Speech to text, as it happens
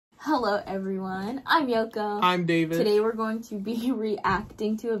Hello everyone, I'm Yoko. I'm David. Today we're going to be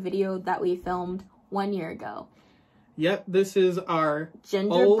reacting to a video that we filmed 1 year ago. Yep, this is our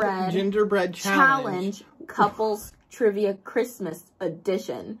gingerbread challenge couples trivia Christmas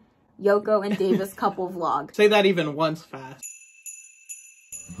edition. Yoko and Davis couple vlog. Say that even once fast.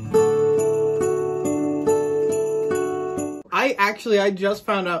 I just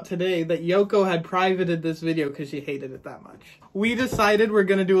found out today that Yoko had privated this video because she hated it that much. We decided we're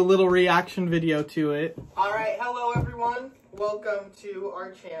gonna do a little reaction video to it. Alright, hello everyone. Welcome to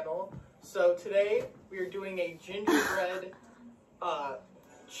our channel. So today we are doing a gingerbread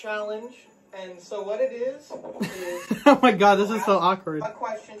challenge. And so what it is oh my god, this is so awkward. A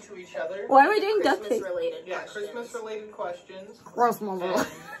question to each other. Why are we doing duct tape? Christmas related questions. And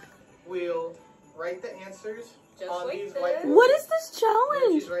we'll write the answers just on like these this. whiteboards. What is this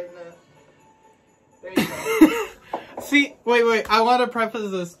challenge? She's writing there you go. See, wait, I want to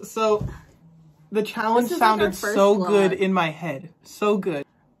preface this. So, the challenge sounded so good in my head. So good.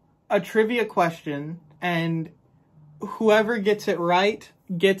 A trivia question, and whoever gets it right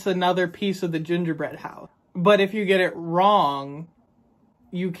gets another piece of the gingerbread house. But if you get it wrong,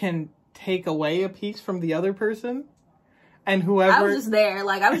 you can take away a piece from the other person. And whoever... I was just there,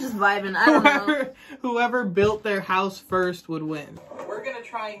 like, I was just vibing, I don't know. Whoever built their house first would win. We're gonna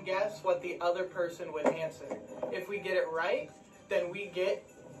try and guess what the other person would answer. If we get it right, then we get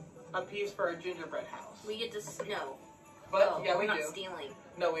a piece for our gingerbread house. We get to... No. But, yeah, we're we not do. stealing.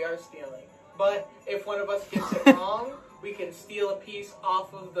 No, we are stealing. But if one of us gets it wrong, we can steal a piece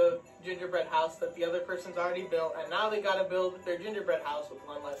off of the gingerbread house that the other person's already built, and now they gotta build their gingerbread house with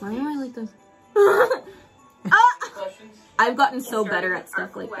one less piece. Why am I like this? Questions? I've gotten so better at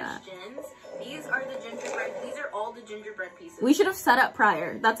stuff like that. These are the gingerbread. These are all the gingerbread pieces. We should have set up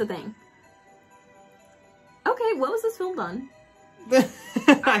prior. That's a thing. Okay, what was this filmed on?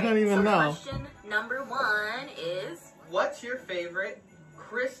 I don't even know. Question number 1 is... What's your favorite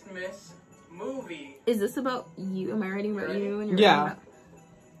Christmas movie? Is this about you? Am I writing about you? And you're yeah. About...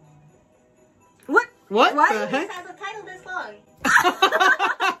 What? What? Why the do heck? this have a title this long?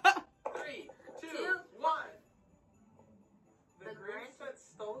 3, 2, 1. The Grinch that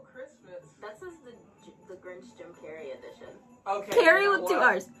Stole Christmas. That says the Grinch Jim Carrey edition. Okay. Carrie with 2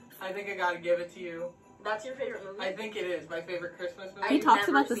 R's. I think I gotta give it to you. That's your favorite movie? I think it is my favorite Christmas movie. He talks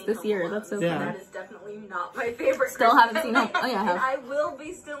about this year. That's so Yeah. funny. That is definitely not my favorite. Still Christmas haven't seen it. Oh yeah, I have. And I will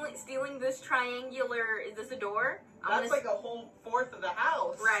be stealing this triangular. Is this a door? That's like a whole fourth of the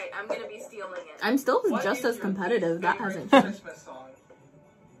house. Right, I'm gonna be stealing it. I'm still What just is as your competitive. That favorite hasn't changed. Christmas song?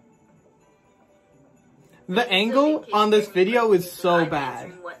 The angle on this video is so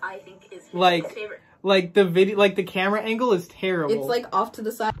bad. What I think is his Like, favorite. like the video, like the camera angle is terrible. It's like off to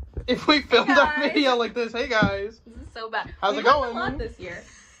the side. If we filmed our video like this, hey guys, This is so bad. how's We it learned going? a lot this year.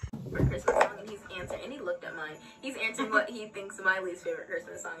 For Christmas song, and he's answering, and he looked at mine. He's answering what he thinks my least favorite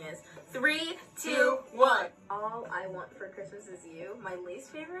Christmas song is. 3, 2, 1. All I Want for Christmas Is You. My least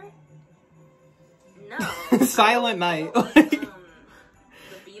favorite? No. Silent Night. The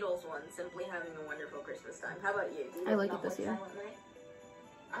Beatles one, Simply Having a Wonderful Christmas Time. How about you? Do you I like not it this year. Silent Night?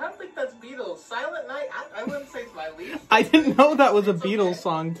 I don't think that's Beatles. Silent Night, I wouldn't say it's my least. I didn't know that was a Beatles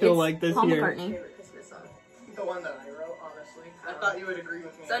song till like this Paul year. McCartney. Favorite Christmas song. The one that I wrote, honestly. I thought you would agree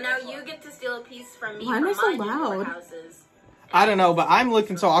with me. So now you get to steal a piece from me. Why am I so from my gingerbread loud? houses. I don't know, but I'm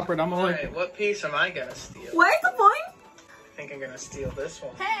looking so awkward. I'm like, alright, what piece am I gonna steal? Where's the point? I think I'm gonna steal this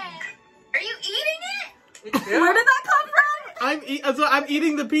one. Hey, are you eating it? Where did that come from? I'm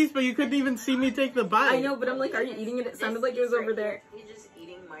eating the piece, but you couldn't even see me take the bite. I know, but I'm like, are you eating it? It sounded like it was over there. He's just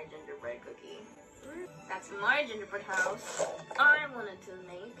eating my gingerbread cookie. That's my gingerbread house I wanted to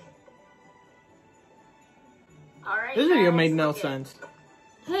make. Alright. This video made no sense.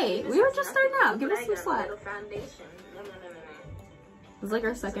 Hey, we were just starting out. Give us some slack. Foundation. No. It was like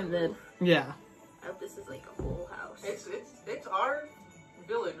our second vid. Yeah. I hope this is like a whole house. It's our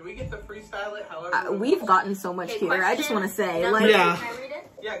village. We get to freestyle it however. We've gotten so much here. I just want to say, Number like, Yeah. Can I read it?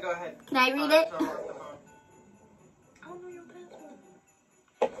 Yeah, go ahead. Can I read it? Oh no, your pencil.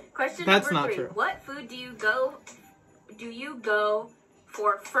 Question That's number not 3. true. What food do you go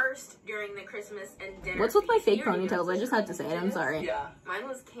for first during the Christmas and dinner? What's with my feast? fake You already ponytails? know I just had to say it. I'm sorry. Yeah. Mine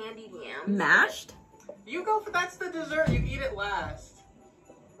was candied yams. Mashed? You go for that's the dessert. You eat it last.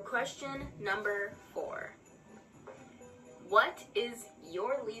 Question number 4. What is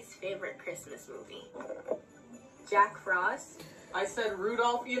your least favorite Christmas movie? Jack Frost. I said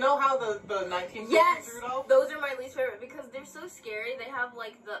Rudolph. You know how the 1950s Yes, Rudolph? those are my least favorite because they're so scary. They have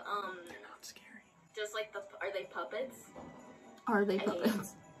like the They're not scary. just like the are they puppets? Are they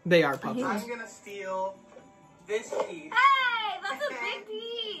puppets? They are puppets. hate I'm gonna steal this piece. Hey, that's a big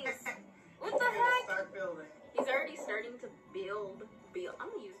piece.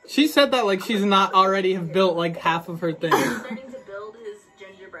 She said that like she's not already have built like half of her thing. He's starting to build his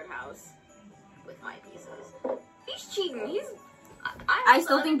gingerbread house with my pieces. He's cheating. He's. I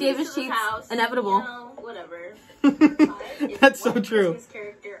still think Davis cheats. Inevitable. You know, whatever. That's so true. Christmas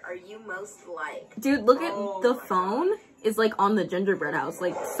character are you most like? Dude, look at the phone. Is like on the gingerbread house,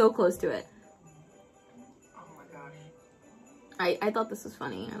 like so close to it. Oh my gosh. I thought this was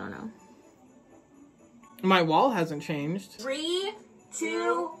funny. I don't know. My wall hasn't changed. 3,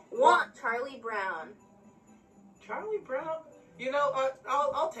 2, 1. Charlie Brown. Charlie Brown? You know,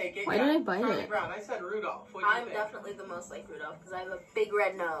 I'll take it. Why did I bite Charlie it? Brown. I said Rudolph. I'm definitely the most like Rudolph because I have a big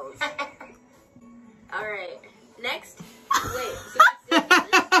red nose. Alright. Next. Wait.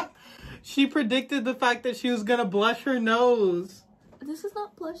 So She predicted the fact that she was gonna blush her nose. This is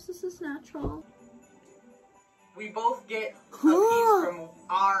not blush, this is natural. We both get a piece from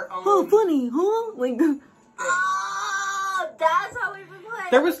our own. Oh, funny, huh? Like. oh, that's how we were playing.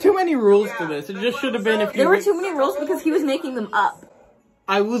 There was too many rules to this. It just should have been if you. There were too many rules because he was making them up.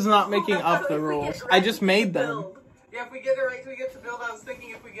 I was not making up the rules. I just made them. Yeah, if we get it right, we get to build. I was thinking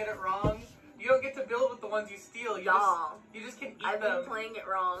if we get it wrong, you don't get to build with the ones you steal. You just can eat I've them. been playing it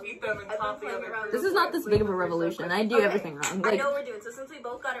wrong. Eat them and top the other. This is not this big of a revolution. I do everything wrong. I Like, know what we're doing. So since we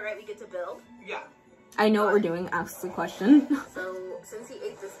both got it right, we get to build. Yeah. I know what we're doing. Ask the question. So since he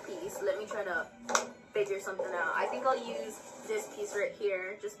ate this piece, let me try to figure something out. I think I'll use this piece right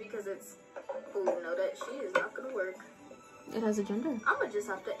here just because it's. Oh, no, that she is not gonna work. It has a gender. I'm gonna just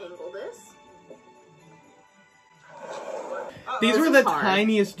have to angle this. These This were is the hard.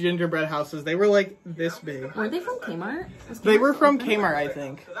 tiniest gingerbread houses. They were like this big. Were they from Kmart? Was They Kmart were from open? Kmart, I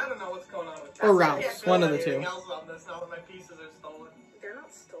think. Because I don't know what's going on with that. Or Ralph's, one of the two. Anything else on this now that my pieces are stolen. They're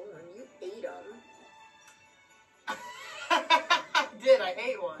not stolen. You ate them. I did. I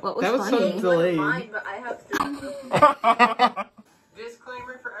ate one. What was That was so funny? delayed. Mine, but I have 3.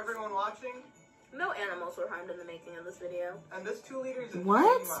 Disclaimer for everyone watching. No animals were harmed in the making of this video. And this 2 liters is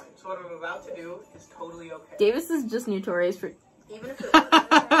What? mine. So what I'm about to do is totally okay. Davis is just notorious for. Even if it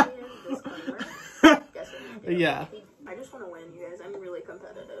wasn't disclaimer, guess what we do? Yeah. I just want to win, you guys. I'm really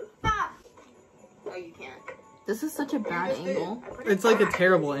competitive. Ah! Oh, you can't. This is such a bad angle. I put it It's like a back.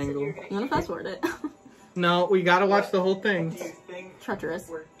 terrible You said angle. you were gonna You want eat to fast forward it? No, we gotta watch the whole thing. What do you think Treacherous.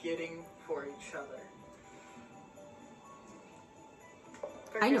 we're getting for each other?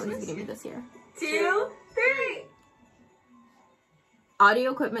 For I know what he's Christmas? getting me this year. 2, 3.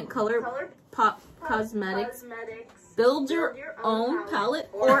 Audio equipment, color, Color pop, cosmetics. Cosmetics. Build your own palette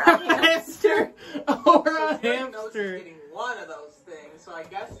or a hamster. Or a Knows she's hamster. getting one of those things, so I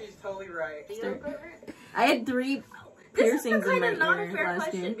guess she's totally right. Video equipment? I had 3 This is piercings the in kind my of not a ear fair last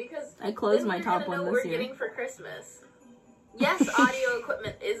question year. because I closed then my we're top gonna know one what this we're year. getting for Christmas. Yes, audio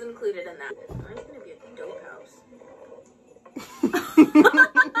equipment is included in that. Mine's gonna be a dope house.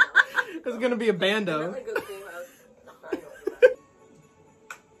 It's gonna be a bando. Like a cool house. I know what you meant.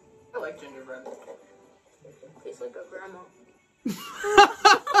 I like gingerbread. Tastes like a grandma.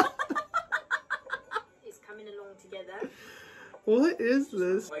 It's coming along together. What is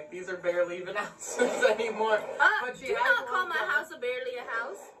this? Like, these are barely even ounces anymore. But she Do has not one call my done. house a barely a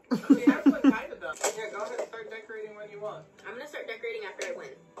house. She has one kind of done. Yeah, go ahead and start decorating when you want. I'm gonna start decorating after I win.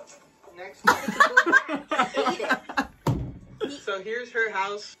 Next Eat it. So here's her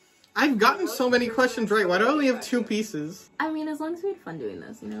house. I've gotten so many questions right. Why do I only have 2 pieces? I mean, as long as we had fun doing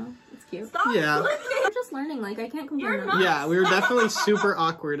this, you know? It's cute. Stop Yeah. clicking. We're just learning, like, I can't complain. You're at not. all. Yeah, we were definitely super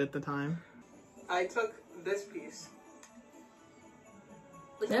awkward at the time. I took this piece.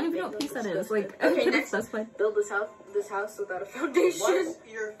 I don't even know what piece that is. Like, I Okay, should have next. specified. Build this house without a foundation. What's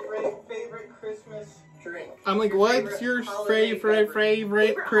your favorite Christmas drink? I'm like, what's your favorite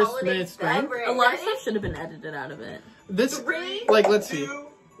holiday Christmas drink? beverage? A lot of Ready? stuff should have been edited out of it. This, 3, like, let's see. 2,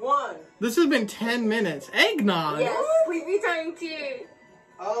 1. This has been 10 minutes. Eggnog! Yes, sleepy time tea.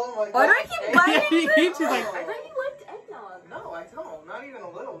 Oh my god. Why do I keep biting Yeah, this? she's like- I thought you liked eggnog. No, I don't. Not even a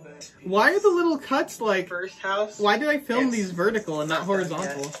little bit. Why are the little cuts like... First house? Why did I film It's- these vertical and not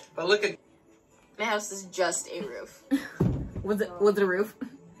horizontal? But look at... My house is just a roof. Was it a roof?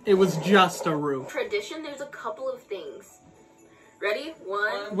 It was just a roof. Tradition, there's a couple of things. Ready?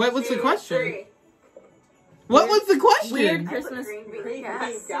 1, What's the 2, question? 3. What was the question? Weird I put Christmas. green bean green bean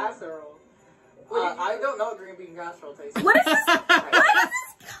casserole. casserole. What did you I put? don't know what green bean casserole tastes like. What is this?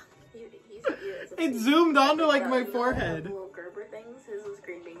 It zoomed onto, like, my The forehead. little Gerber things. His was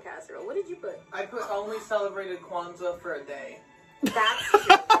green bean casserole. What did you put? I put only celebrated Kwanzaa for a day. That's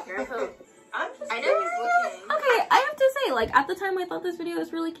true. I'm just I know he's looking. Okay, I have to say, like, at the time I thought this video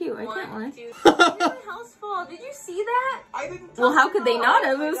was really cute. I can't 1, lie. 2, 3. My house fall. Did you see that? I didn't Well, touch how it could they all. not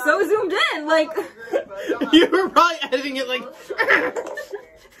have? It was so zoomed in. Like, You were probably editing it like...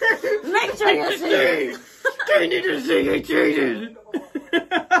 Make sure you sing. I need to sing. I cheated.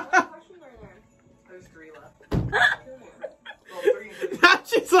 There's 3 left. Well, 3. Now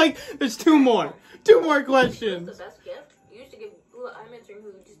she's like, there's 2 more. 2 more questions. What's the best gift? You used to give. Well, I'm answering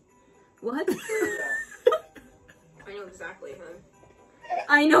who. Just, What? I know exactly who.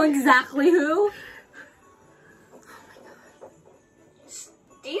 I know exactly who.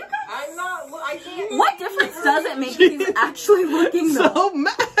 Do you guys? I'm not. I can't. What difference does it make if he's actually looking though? So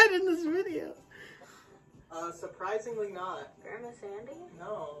mad in this video. Surprisingly not. Grandma Sandy?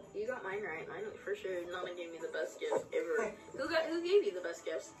 No. You got mine right. Mine for sure. Nana gave me the best gift ever. Who gave you the best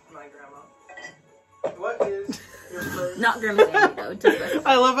gifts? My grandma. What is your first Not Grandma Sandy though. Just like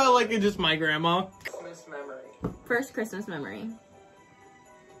I love how like it's just my grandma. Christmas memory? first Christmas memory.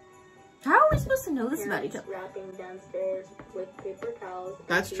 How are we supposed to know this about each other? Wrapping downstairs with paper towels.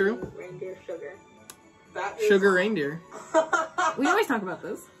 That's true. Reindeer sugar. That is... Sugar reindeer. We always talk about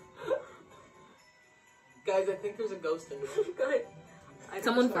this. Guys, I think there's a ghost in here. Good.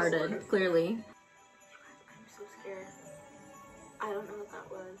 Someone farted, clearly. I'm so scared. I don't know what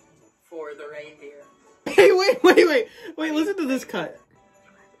that was. For the reindeer. Hey, wait, listen to this cut.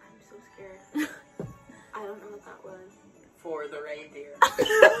 I'm so scared. I don't know what that was. For the reindeer. Because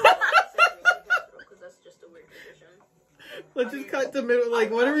that's just a weird tradition. Let's just cut the middle,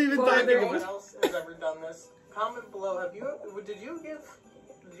 like, what are we even talking Anyone about? else has ever done this? Comment below. Did you give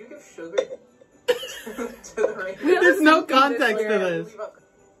sugar to the reindeer? There's no context to this.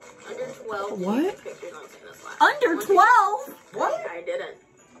 Under 12. What? Pictures on Santa's lap. Under 12? What? I didn't.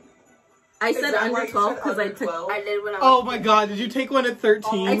 I said that why under you 12 said because I under took. 12? I did when I was. Oh my god, did you take one at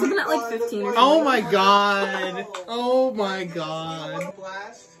 13? I took it at like 15 or Oh something. my god. Oh my god.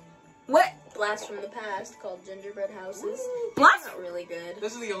 Blast. What? Blast from the past called Gingerbread Houses. Blast? Not really good.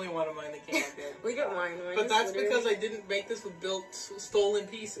 This is the only one of mine that came out good. We got mine. But that's because I didn't make this with stolen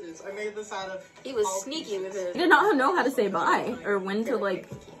pieces. I made this out of. He was all sneaky pieces. with it. He did not know how to say bye or when to like.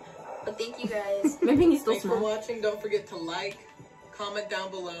 But thank you guys. Maybe he's still Thanks for small. watching. Don't forget to like, comment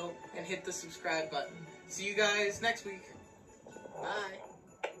down below, and hit the subscribe button. See you guys next week. Bye.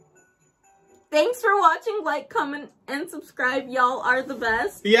 Thanks for watching. Like, comment, and subscribe. Y'all are the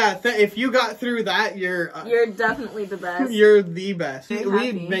best. Yeah, if you got through that, you're Definitely the best. you're the best. Very We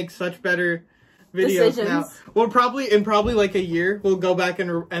happy. make such better videos Decisions. now. We'll probably in like a year we'll go back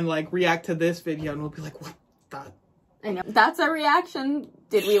and like react to this video and we'll be like, what the? I know. That's our reaction.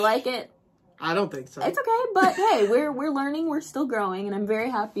 Did we like it? I don't think so. It's okay, but hey, we're learning, we're still growing, and I'm very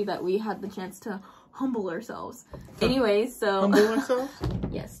happy that we had the chance to humble ourselves. Anyways, so Humble ourselves?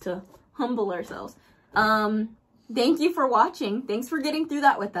 yes, to humble ourselves. Thank you for watching. Thanks for getting through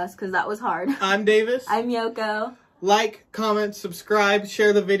that with us, because that was hard. I'm Davis. I'm Yoko. Like, comment, subscribe,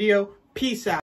 share the video. Peace out.